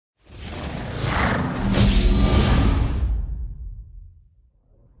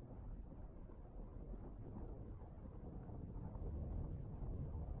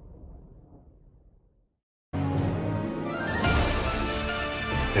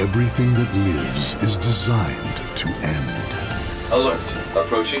Everything that lives is designed to end. Alert.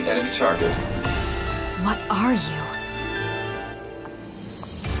 Approaching enemy target. What are you?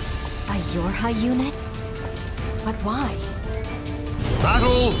 A Yorha unit? But why?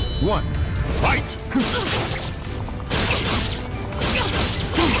 Battle 1. Fight!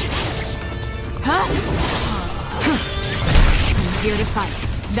 Huh? I'm here to fight.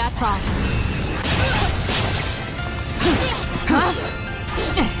 That's all. Huh?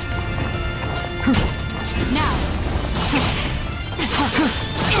 Now.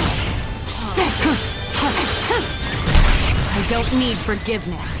 I don't need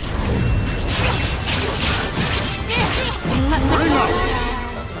forgiveness. Bring up!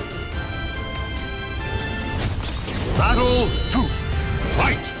 Battle 2.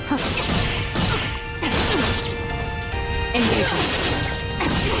 Fight! Engaging.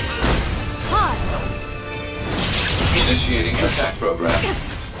 Hi. Initiating attack program.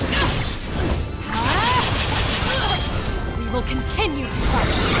 We will continue to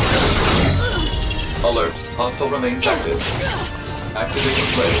fight. Alert. Hostile remains active. Activating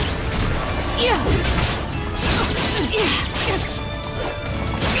blade.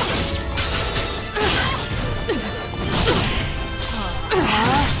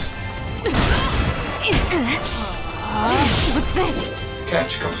 What's this?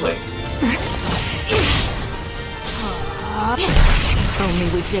 Catch complete. If only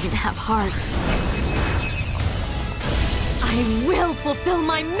we didn't have hearts. I will fulfill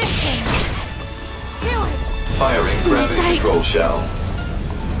my mission! Do it! Firing gravity control shell.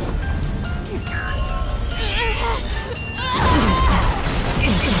 What is this?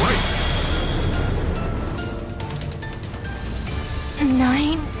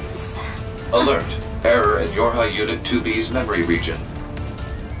 Nine... Alert. Error in Yorha Unit 2B's memory region.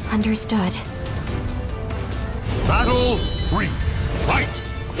 Understood. Battle 3. Fight!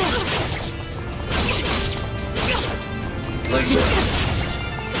 Laser.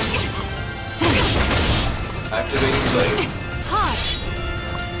 Activating blade. Hot!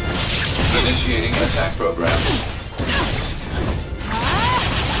 Initiating attack program.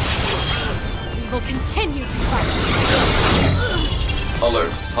 We will continue to fight.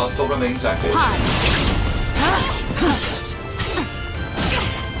 Alert. Hostile remains active. Hot!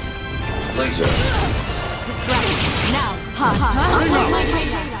 Laser. Distract. Now. Hot. My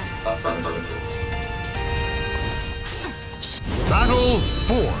radar. Affirmative. Battle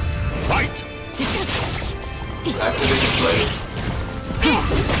 4. Fight! Activating blade.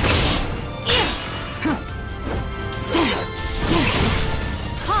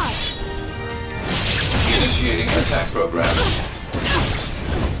 Hot! Initiating attack program.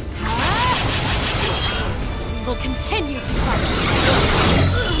 We will continue to fight.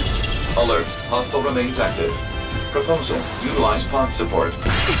 Alert. Hostile remains active. Proposal. Utilize pod support.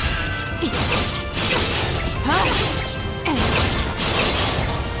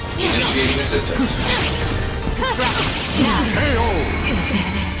 Initiating assistance.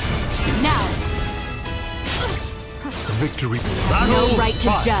 Now. Victory. No Battle right to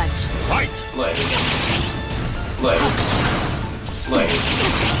 5. judge. Fight! Blade. Blade. Blade.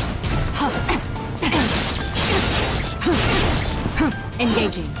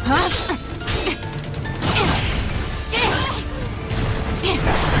 Engaging.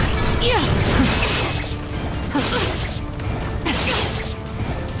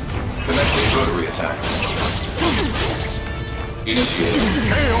 Connecting rotary attack. Initiating.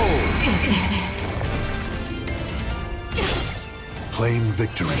 Claim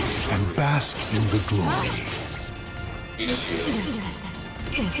victory and bask in the glory. Initiating.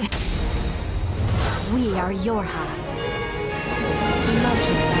 We are Yorha.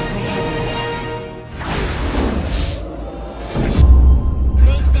 Emotions